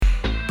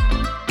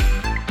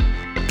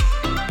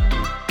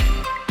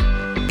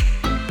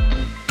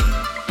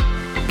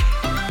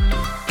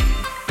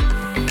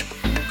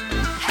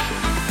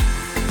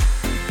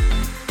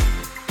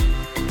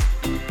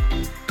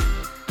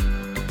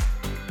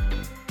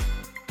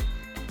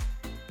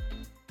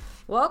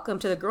Welcome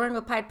to the Growing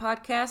with Pride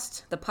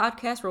podcast, the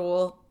podcast where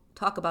we'll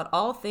talk about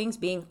all things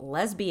being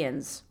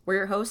lesbians. We're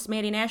your hosts,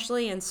 Mandi and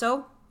Ashley, and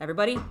so,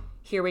 everybody,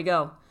 here we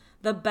go.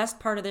 The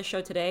best part of this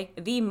show today,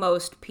 the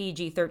most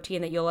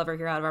PG-13 that you'll ever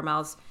hear out of our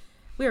mouths,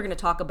 we are going to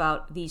talk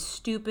about the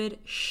stupid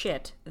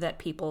shit that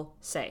people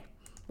say.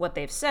 What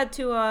they've said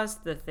to us,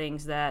 the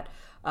things that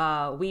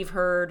we've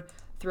heard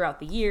throughout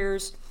the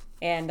years,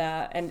 and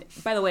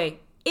by the way,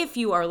 if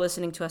you are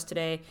listening to us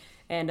today,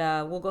 and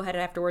we'll go ahead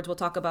and afterwards, we'll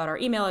talk about our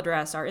email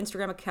address, our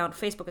Instagram account,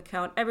 Facebook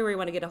account, everywhere you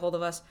want to get a hold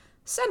of us.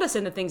 Send us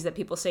in the things that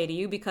people say to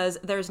you because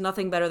there's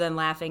nothing better than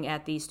laughing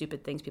at these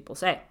stupid things people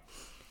say.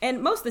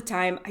 And most of the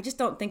time, I just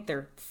don't think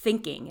they're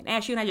thinking. And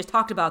Ash, you and I just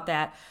talked about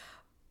that,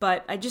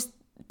 but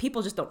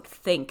people just don't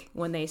think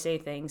when they say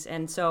things.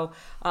 And so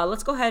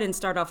let's go ahead and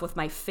start off with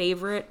my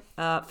favorite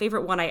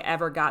one I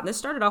ever got. And this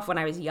started off when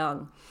I was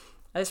young.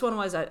 This one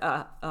was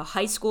a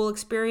high school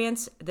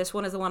experience. This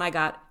one is the one I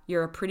got.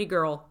 You're a pretty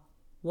girl.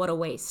 What a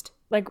waste.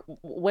 Like,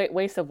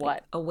 waste of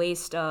what? A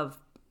waste of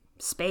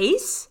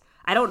space?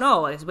 I don't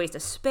know. It's a waste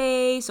of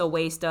space, a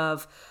waste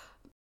of...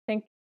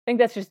 I think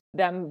that's just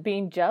them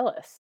being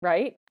jealous,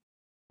 right?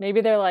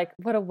 Maybe they're like,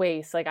 what a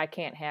waste. Like, I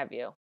can't have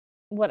you.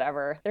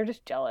 Whatever. They're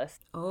just jealous.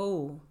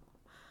 Oh.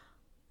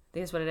 I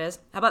think that's what it is.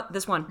 How about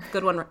this one?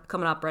 Good one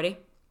coming up. Ready?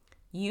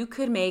 You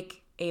could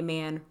make a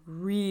man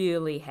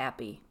really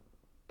happy.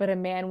 But a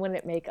man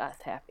wouldn't make us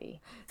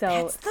happy. So,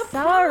 that's the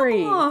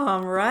sorry.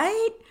 problem,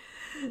 right?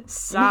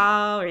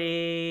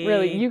 Sorry.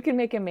 Really, you can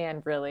make a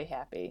man really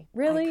happy.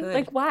 Really?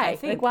 Like, why?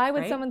 Why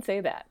would someone say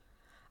that?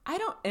 I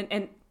don't,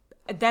 and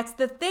that's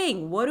the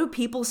thing. What do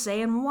people say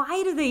and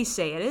why do they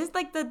say it? It's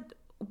like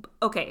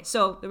okay,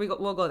 so there we go.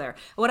 We'll go there.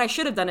 What I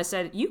should have done is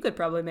said, you could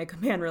probably make a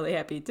man really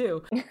happy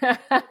too.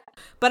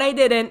 But I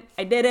didn't.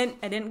 I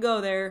didn't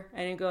go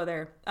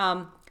there.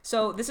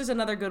 So this is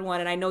another good one,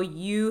 and I know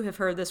you have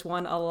heard this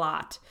one a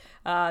lot.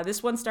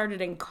 This one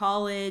started in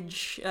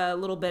college, a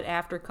little bit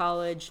after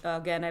college.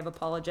 Again, I've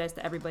apologized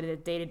to everybody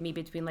that dated me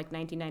between like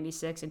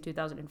 1996 and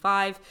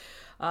 2005.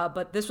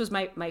 But this was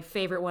my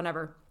favorite one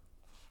ever.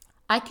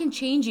 I can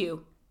change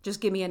you.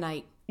 Just give me a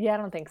night. Yeah, I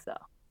don't think so.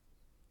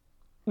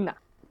 No.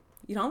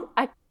 You don't?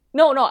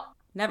 No.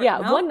 Never. Yeah,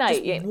 no? one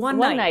night. Just one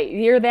night.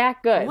 You're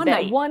that good. One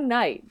that night. one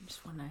night.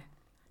 Just one night.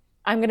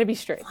 I'm going to be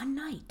straight. One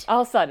night.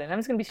 All of a sudden, I'm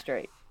just going to be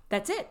straight.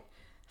 That's it.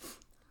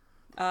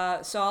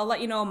 So I'll let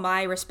you know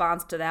my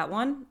response to that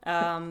one.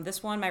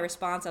 This one, my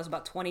response, I was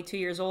about 22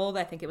 years old.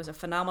 I think it was a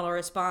phenomenal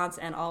response.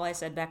 And all I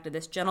said back to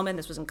this gentleman,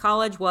 this was in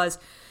college, was,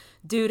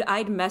 dude,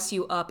 I'd mess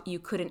you up. You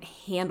couldn't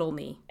handle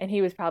me. And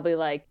he was probably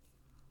like,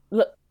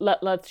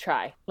 let's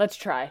try. Let's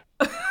try.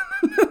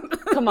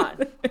 Come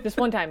on. Just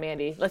one time,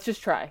 Mandi. Let's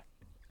just try.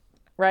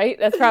 Right?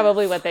 That's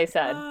probably what they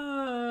said.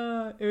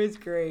 It was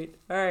great.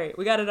 All right.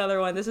 We got another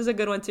one. This is a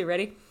good one too.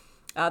 Ready?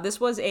 This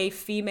was a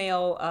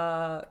female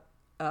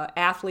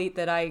athlete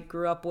that I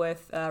grew up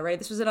with. Right?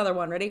 This was another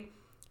one. Ready?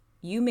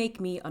 You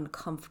make me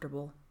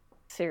uncomfortable.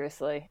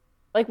 Seriously.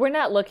 Like, we're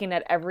not looking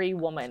at every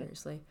woman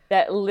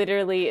that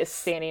literally is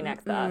standing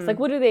next to us. Like,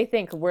 what do they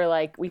think?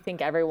 We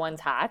think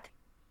everyone's hot?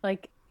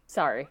 Like,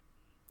 sorry.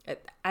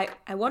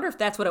 I wonder if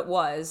that's what it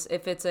was.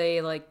 If it's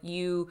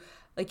you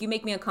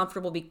make me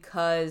uncomfortable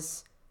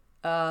because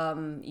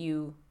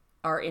you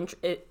are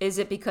is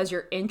it because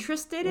you're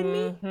interested in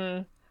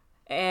me?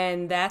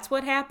 And that's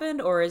what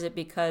happened, or is it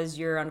because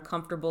you're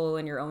uncomfortable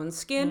in your own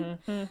skin?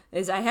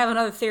 I have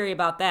another theory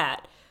about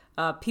that.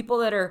 People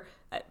that are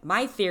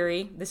my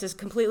theory, this is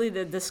completely,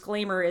 the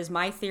disclaimer is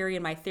my theory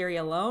and my theory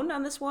alone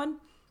on this one,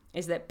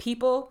 is that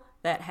people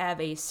that have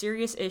a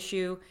serious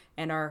issue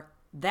and are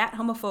that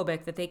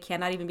homophobic that they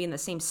cannot even be in the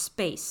same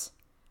space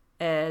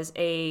as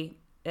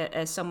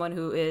someone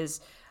who is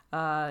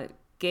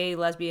gay,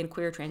 lesbian,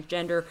 queer,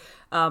 transgender,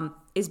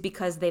 is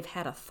because they've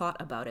had a thought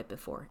about it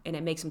before, and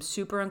it makes them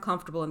super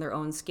uncomfortable in their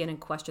own skin and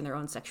question their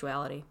own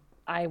sexuality.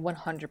 I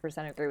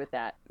 100% agree with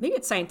that. Maybe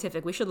it's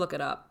scientific. We should look it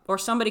up, or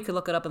somebody could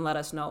look it up and let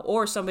us know,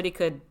 or somebody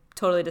could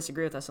totally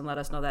disagree with us and let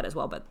us know that as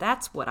well. But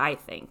that's what I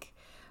think.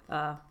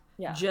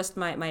 Just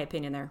my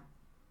opinion there.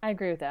 I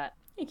agree with that.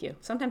 Thank you.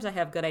 Sometimes I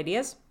have good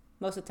ideas.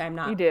 Most of the time,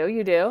 not.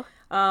 You do.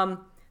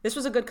 This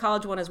was a good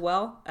college one as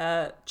well.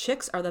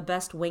 Chicks are the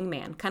best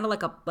wingman. Kind of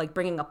like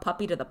bringing a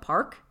puppy to the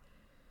park.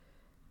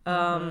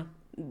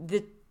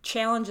 The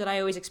challenge that I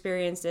always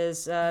experienced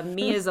is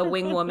me as a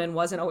wing woman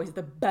wasn't always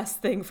the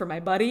best thing for my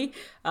buddy.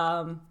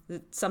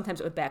 Sometimes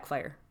it would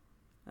backfire.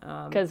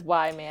 Because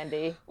why,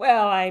 Mandi?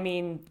 Well, I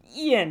mean,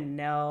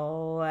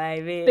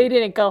 they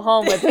didn't go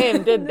home with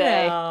him, did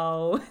they?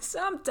 No.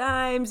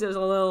 Sometimes it was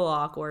a little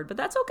awkward, but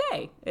that's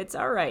okay. It's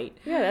all right.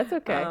 Yeah, that's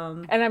okay.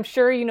 And I'm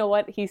sure you know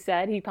what he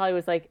said. He probably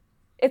was like,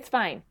 it's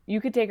fine.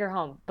 You could take her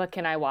home, but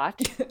can I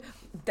watch?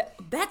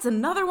 That's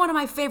another one of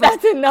my favorites.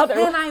 That's another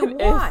Can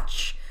one. I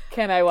watch?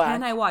 Can I watch?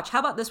 Can I watch? How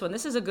about this one?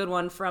 This is a good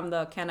one from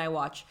the Can I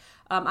Watch.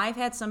 I've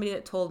had somebody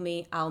that told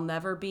me I'll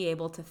never be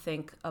able to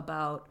think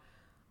about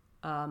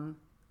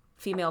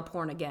female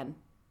porn again.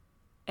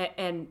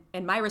 And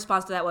my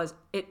response to that was,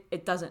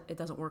 it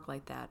doesn't work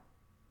like that.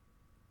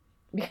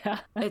 Yeah.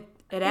 It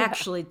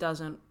actually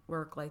doesn't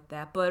work like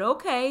that. But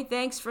okay,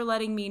 thanks for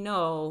letting me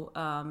know.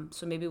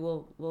 So maybe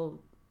we'll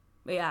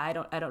yeah,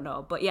 I don't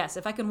know. But yes,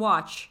 if I can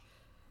watch.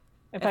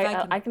 If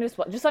I can just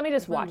let me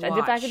just watch.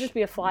 If I could just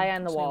be a fly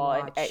on the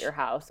wall at your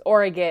house,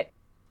 or I get,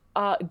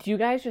 do you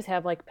guys just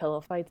have like pillow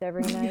fights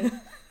every night?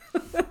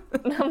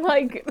 And I'm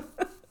like,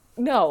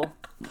 no,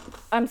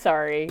 I'm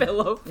sorry,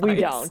 Pillow fights. We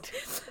don't.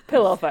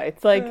 Pillow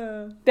fights, like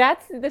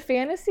that's the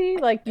fantasy.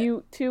 Like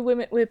you two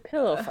women with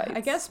pillow fights. I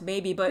guess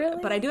maybe, but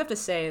Really? but I do have to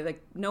say,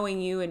 like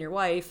knowing you and your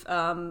wife,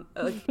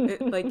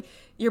 like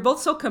you're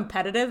both so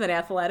competitive and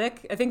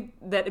athletic. I think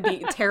that'd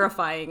be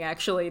terrifying,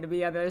 actually, to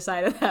be on the other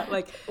side of that.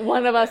 Like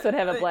one of us would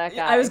have a black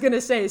eye. I was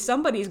gonna say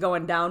somebody's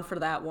going down for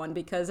that one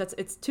because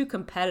it's too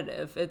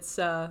competitive. It's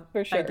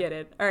for sure. I get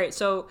it. All right,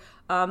 so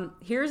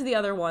here's the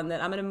other one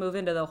that I'm gonna move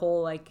into the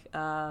whole like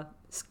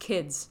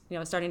kids,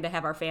 starting to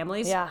have our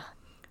families. Yeah.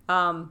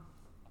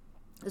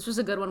 This was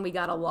a good one. We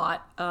got a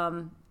lot.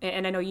 And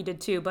I know you did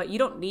too, but you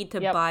don't need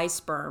to buy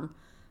sperm.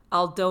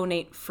 I'll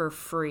donate for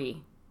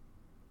free.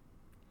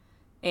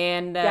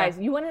 And guys,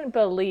 you wouldn't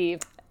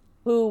believe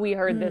who we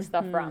heard this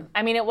stuff from.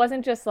 I mean, it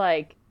wasn't just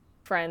like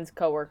friends,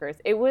 coworkers.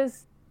 It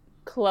was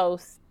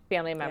close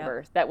family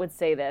members that would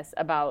say this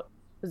about,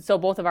 so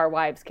both of our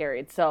wives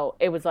carried. So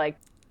it was like,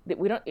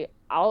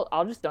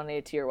 I'll just donate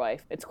it to your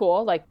wife. It's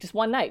cool. Like just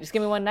one night, just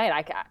give me one night.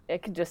 I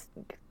could just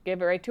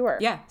give it right to her.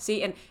 Yeah.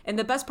 See, and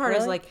the best part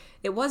is like,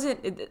 it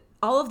wasn't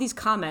all of these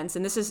comments,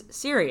 and this is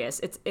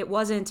serious. It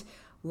wasn't,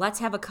 let's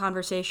have a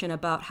conversation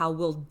about how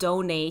we'll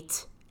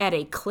donate at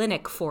a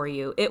clinic for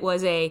you. It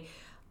was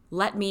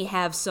let me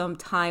have some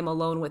time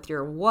alone with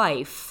your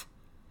wife.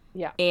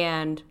 Yeah.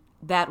 And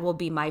that will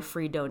be my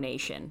free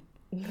donation.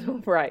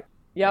 Right.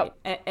 Yep.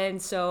 Right?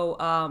 And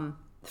so,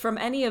 from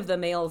any of the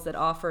males that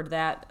offered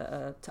that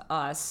to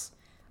us,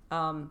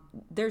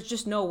 there's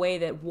just no way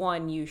that,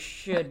 one, you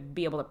should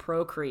be able to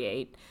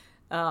procreate.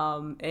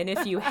 And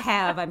if you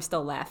have, I'm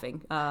still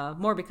laughing.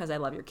 More because I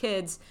love your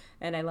kids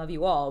and I love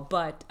you all.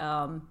 But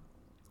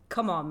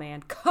come on,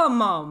 man.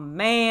 Come on,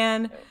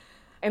 man.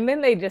 And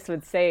then they just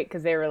would say it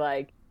because they were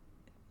like,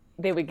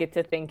 they would get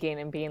to thinking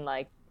and being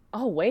like,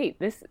 oh, wait,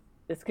 this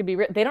could be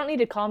they don't need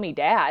to call me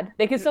dad.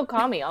 They can still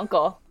call me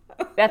uncle.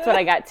 That's what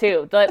I got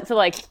too. So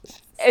like,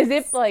 as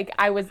if like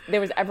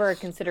there was ever a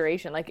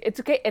consideration. Like, it's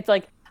okay. It's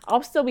like,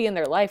 I'll still be in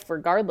their life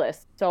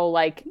regardless. So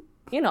like,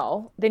 then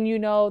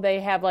they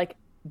have like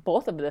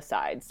both of the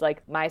sides,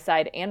 like my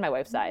side and my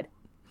wife's side.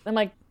 I'm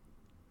like,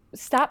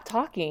 stop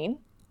talking.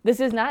 This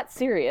is not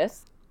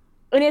serious.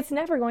 And it's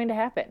never going to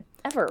happen.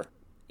 Ever.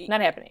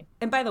 Not happening.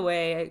 And by the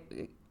way,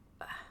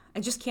 I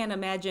just can't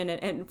imagine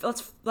it. And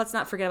let's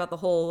not forget about the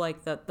whole,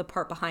 like the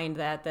part behind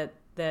that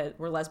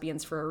we're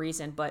lesbians for a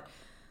reason, but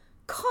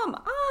come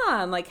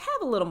on, like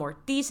have a little more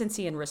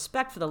decency and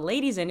respect for the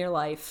ladies in your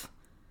life.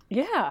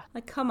 Yeah.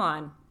 Like, come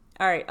on.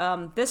 All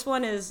right. This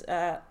one is,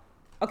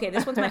 okay.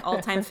 This one's my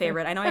all-time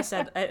favorite. I know I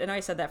said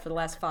that for the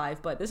last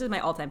 5, but this is my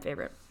all-time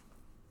favorite.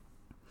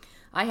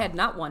 I had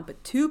not one,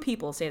 but 2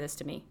 people say this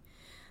to me.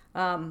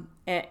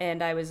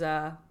 And I was,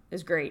 it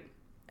was great.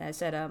 I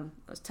said, I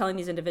was telling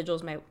these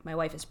individuals my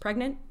wife is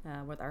pregnant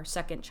with our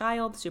 2nd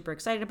child, super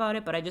excited about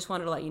it, but I just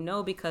wanted to let you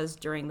know because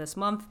during this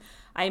month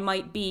I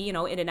might be, in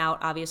and out.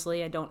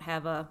 Obviously, I don't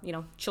have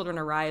children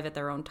arrive at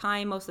their own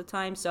time most of the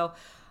time. So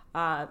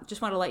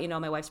just wanted to let you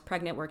know my wife's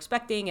pregnant, we're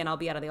expecting, and I'll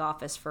be out of the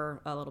office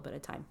for a little bit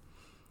of time.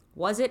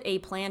 Was it a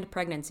planned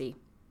pregnancy?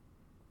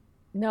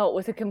 No, it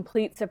was a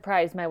complete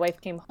surprise. My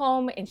wife came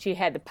home and she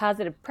had the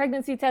positive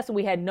pregnancy test and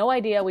we had no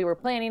idea we were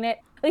planning it.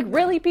 Like,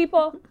 really,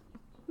 people?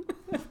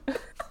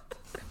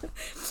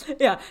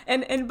 Yeah,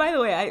 and by the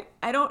way,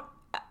 I don't,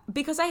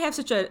 because I have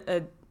such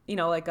a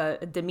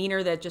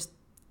demeanor that just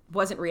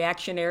wasn't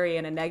reactionary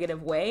in a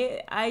negative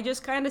way. I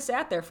just kind of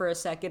sat there for a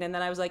second, and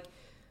then I was like,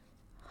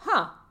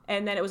 huh.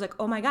 And then it was like,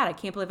 oh my God, I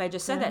can't believe I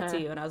just said that to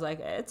you. And I was like,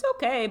 it's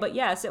okay, but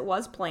yes, it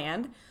was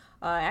planned.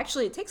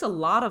 Actually, it takes a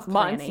lot of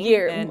planning. Months,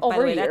 year, and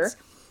over a year.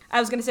 I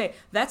was gonna say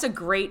that's a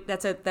great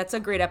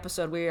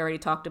episode. We already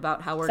talked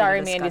about how we're sorry,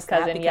 gonna discuss Mandy's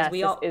cousin. that Yes,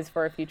 we all, this is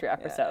for a future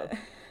episode.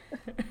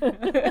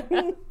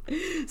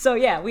 So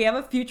yeah, we have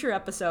a future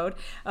episode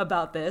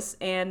about this,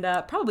 and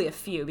probably a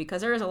few,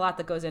 because there is a lot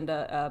that goes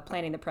into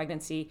planning the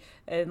pregnancy,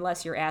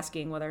 unless you're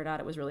asking whether or not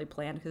it was really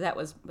planned, because that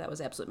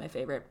was absolutely my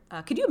favorite.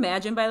 Could you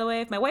imagine, by the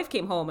way, if my wife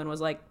came home and was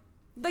like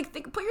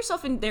put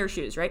yourself in their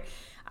shoes, right?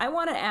 I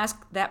want to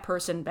ask that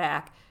person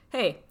back,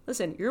 hey,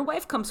 listen, your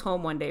wife comes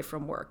home one day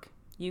from work.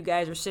 You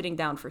guys are sitting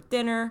down for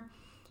dinner,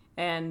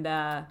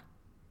 and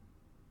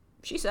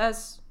she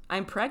says,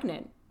 I'm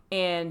pregnant.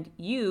 And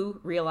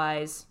you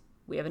realize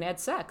we haven't had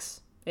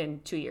sex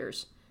in 2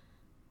 years.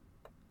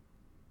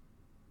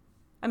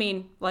 I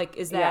mean, like,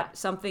 is that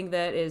something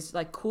that is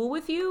like cool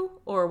with you,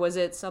 or was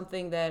it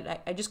something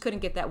that I just couldn't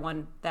get that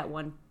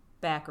one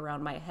back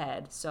around my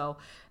head? So,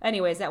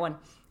 anyways, that one.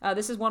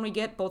 This is one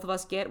both of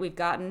us get. We've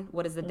gotten.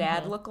 What does the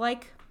dad look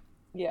like?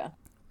 Yeah.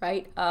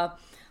 Right.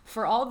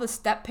 For all the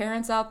step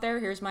parents out there,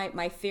 here's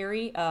my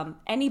theory.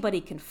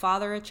 Anybody can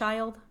father a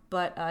child,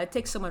 but it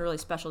takes someone really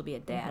special to be a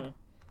dad.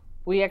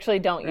 We actually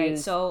don't right?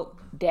 use So,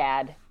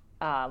 dad.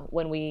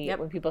 When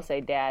yep, people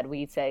say dad,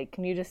 we say,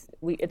 can you just,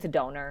 it's a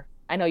donor.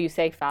 I know you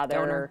say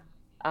donor.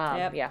 father.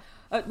 Yep. Yeah.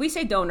 We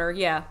say donor,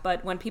 yeah,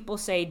 but when people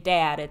say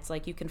dad, it's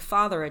like you can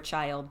father a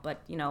child,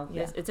 but Yeah.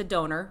 it's a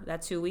donor.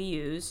 That's who we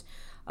use.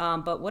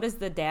 But what does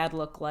the dad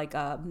look like?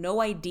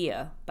 No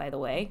idea, by the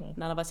way. Mm-hmm.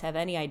 None of us have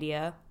any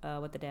idea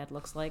what the dad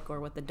looks like or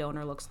what the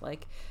donor looks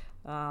like.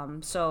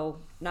 So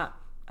not.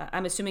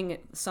 I'm assuming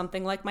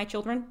something like my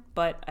children,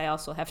 but I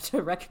also have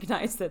to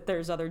recognize that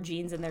there's other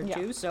genes in there Yeah.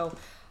 too. So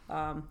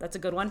that's a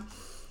good one.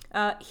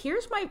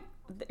 Here's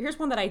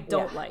one that I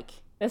don't like.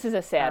 This is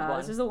a sad one.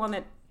 This is the one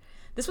that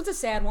this one's a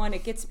sad one.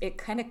 It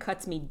kind of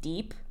cuts me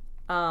deep.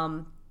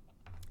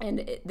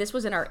 This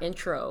was in our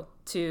intro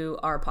to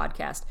our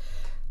podcast.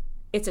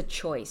 It's a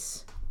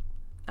choice.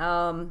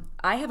 I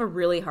have a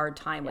really hard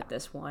time with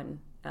this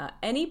one.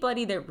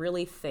 Anybody that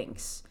really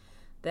thinks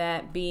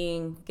that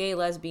being gay,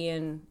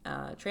 lesbian,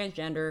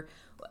 transgender,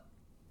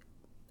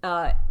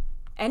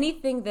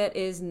 anything that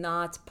is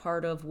not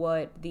part of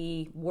what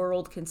the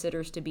world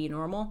considers to be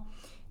normal,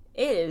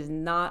 it is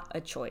not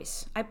a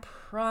choice. I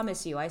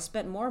promise you, I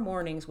spent more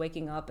mornings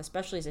waking up,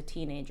 especially as a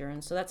teenager,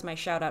 and so that's my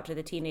shout out to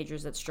the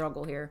teenagers that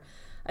struggle here.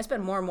 I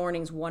spent more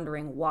mornings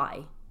wondering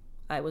why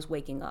I was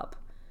waking up.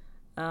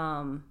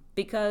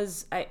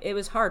 Because it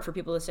was hard for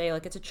people to say,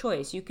 like, it's a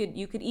choice. You could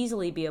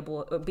easily be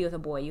with a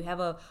boy. You have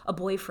a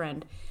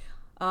boyfriend.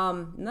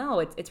 No,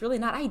 it's really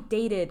not. I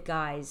dated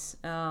guys.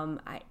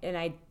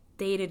 I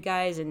dated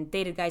guys and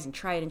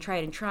tried and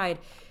tried and tried,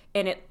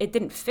 and it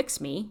didn't fix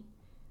me.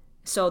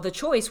 So the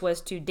choice was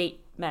to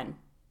date men.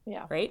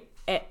 Yeah. Right.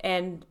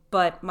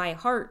 But my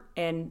heart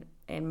and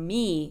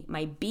me,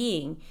 my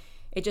being,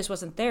 it just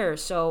wasn't there.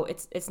 So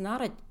it's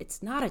not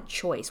a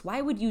choice.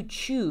 Why would you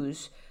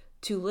choose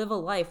to live a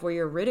life where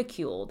you're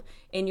ridiculed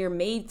and you're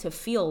made to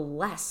feel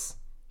less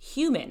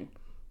human,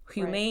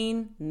 humane,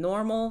 right,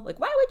 normal? Like,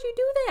 why would you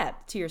do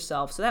that to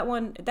yourself? So that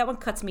one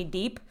cuts me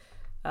deep.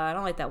 I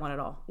don't like that one at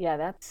all. Yeah,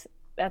 that's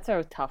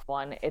a tough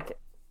one. It's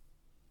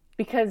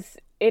because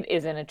it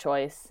isn't a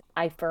choice.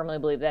 I firmly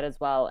believe that as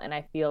well, and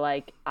I feel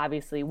like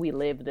obviously we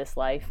live this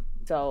life,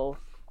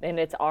 and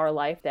it's our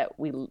life that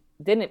we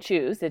didn't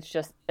choose. It's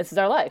just, this is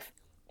our life.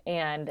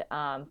 And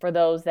for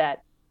those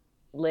that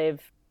live,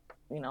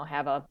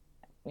 have a,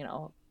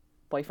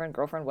 boyfriend,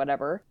 girlfriend,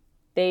 whatever,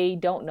 they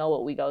don't know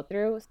what we go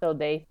through, so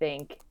they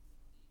think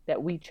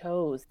that we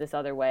chose this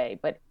other way.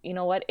 But you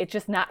know what? It's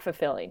just not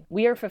fulfilling.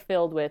 We are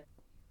fulfilled with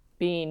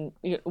being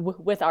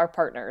with our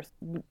partners,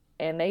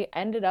 and they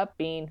ended up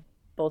being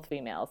both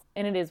females,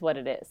 and it is what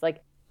it is.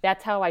 Like,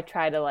 that's how I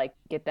try to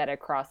get that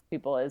across to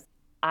people is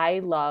I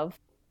love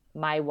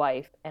my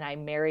wife, and I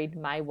married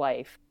my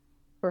wife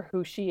for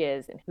who she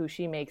is and who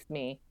she makes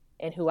me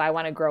and who I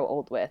want to grow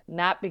old with,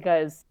 not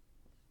because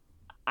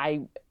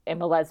I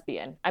am a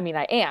lesbian. I mean,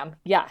 I am,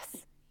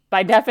 yes,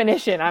 by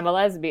definition I'm a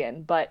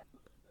lesbian, but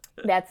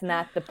that's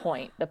not the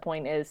point. The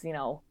point is,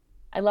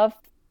 I love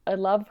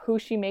who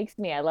she makes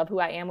me. I love who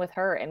I am with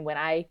her. And when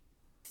I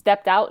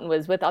stepped out and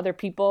was with other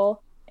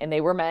people and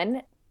they were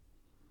men,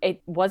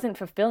 it wasn't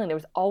fulfilling. There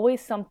was always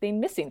something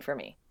missing for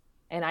me.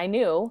 And I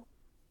knew,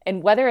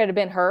 and whether it had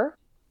been her,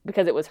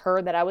 because it was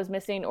her that I was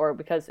missing, or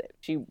because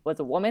she was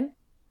a woman,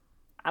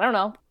 I don't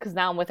know, because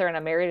now I'm with her and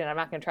I'm married and I'm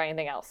not going to try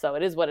anything else. So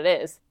it is what it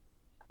is.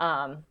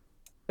 So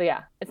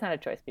yeah, it's not a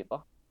choice,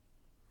 people.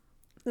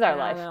 This is our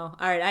life. All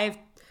right,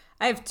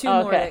 I have two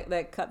more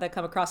that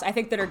come across. I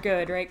think that are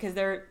good, right? Because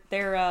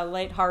they're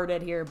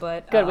lighthearted here,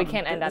 but good. We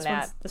can't end on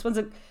that. This one's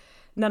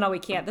no, we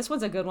can't. This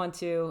one's a good one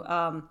too.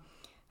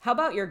 How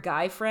about your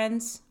guy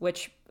friends?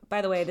 Which,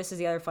 by the way, this is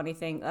the other funny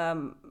thing.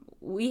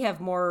 We have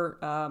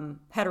more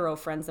hetero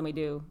friends than we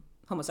do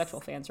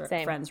homosexual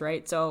friends,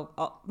 right? So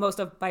most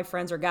of my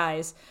friends are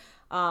guys.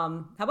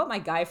 How about my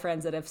guy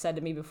friends that have said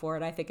to me before,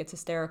 and I think it's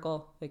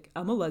hysterical, like,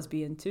 I'm a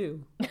lesbian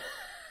too.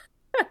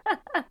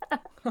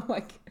 I'm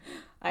like,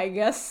 I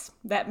guess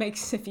that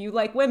makes, if you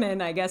like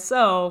women, I guess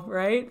so,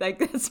 right? Like,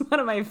 that's one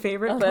of my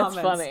favorite comments.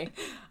 That's funny.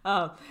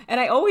 And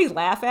I always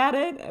laugh at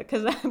it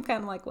because I'm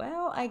kind of like,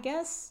 well, I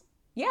guess,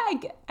 yeah,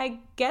 I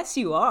guess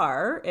you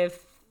are.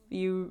 If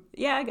you,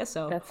 yeah, I guess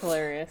so. That's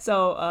hilarious.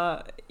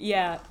 So,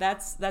 yeah,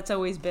 that's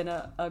always been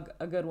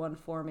a good one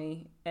for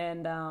me.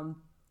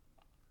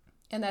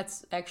 And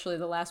that's actually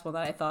the last one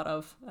that I thought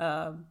of,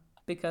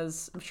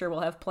 because I'm sure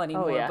we'll have plenty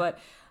more. Yeah.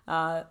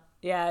 But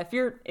yeah, if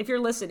you're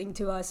listening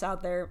to us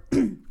out there,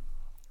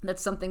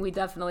 that's something we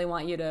definitely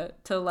want you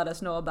to let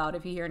us know about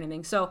if you hear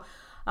anything. So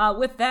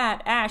with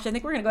that, Ash, I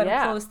think we're gonna go ahead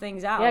and close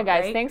things out. Yeah,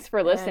 guys, right? Thanks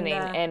for listening.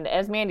 And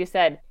as Mandy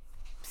said,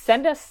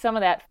 send us some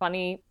of that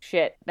funny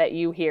shit that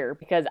you hear,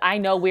 because I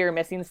know we were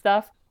missing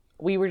stuff.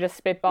 We were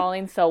just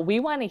spitballing, so we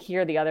want to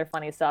hear the other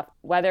funny stuff.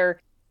 Whether,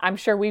 I'm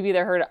sure we've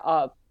either heard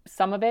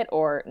some of it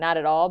or not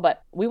at all,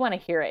 but we want to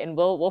hear it, and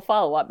we'll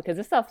follow up, because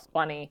this stuff's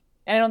funny.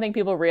 And I don't think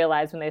people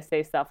realize when they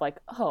say stuff like,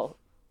 oh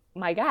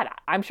my God,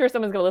 I'm sure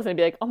someone's going to listen and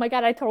be like, oh my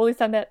God, I totally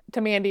sent that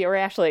to Mandy or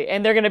Ashley.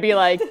 And they're going to be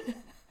like,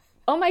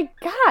 oh my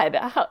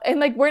God.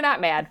 And we're not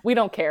mad. We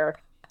don't care.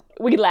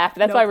 We laugh.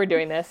 That's why we're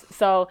doing this.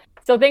 So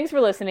thanks for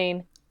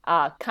listening.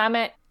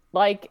 Comment,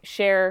 like,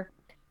 share.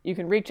 You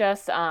can reach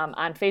us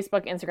on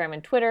Facebook, Instagram,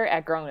 and Twitter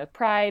at Growing with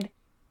Pride.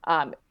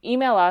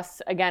 Email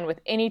us, again, with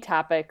any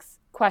topics,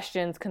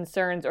 questions,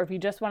 concerns, or if you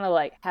just want to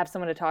like have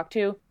someone to talk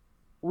to.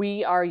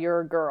 We are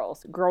your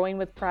girls. Growing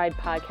with Pride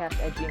podcast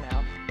at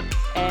Gmail.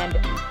 And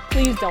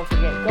please don't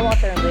forget, go out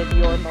there and live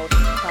your most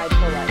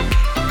prideful life.